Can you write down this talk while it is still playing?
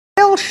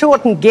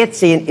Shorten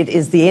gets in, it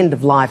is the end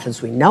of life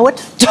as we know it.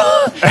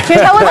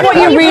 Tell us what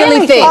you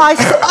really think.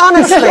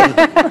 Honestly,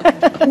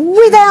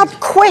 without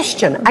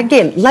question,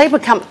 again, Labor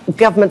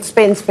government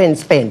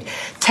spend.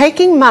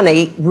 Taking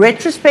money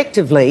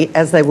retrospectively,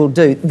 as they will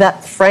do,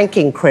 that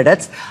franking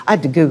credits, I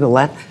had to Google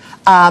that,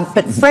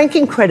 but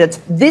franking credits,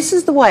 this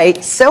is the way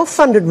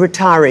self-funded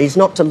retirees,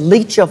 not to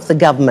leech off the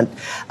government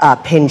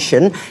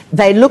pension,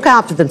 they look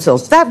after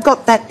themselves. They've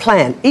got that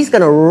plan. He's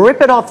going to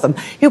rip it off them.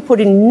 He'll put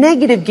in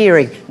negative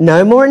gearing,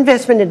 no more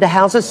investment into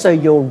houses, so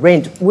your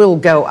rent will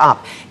go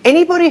up.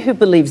 Anybody who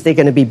believes they're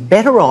going to be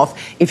better off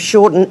if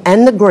Shorten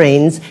and the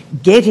Greens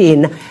get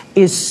in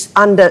is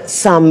under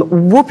some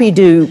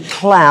whoopie-doo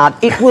cloud.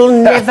 It will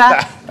never,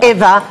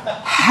 ever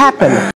happen.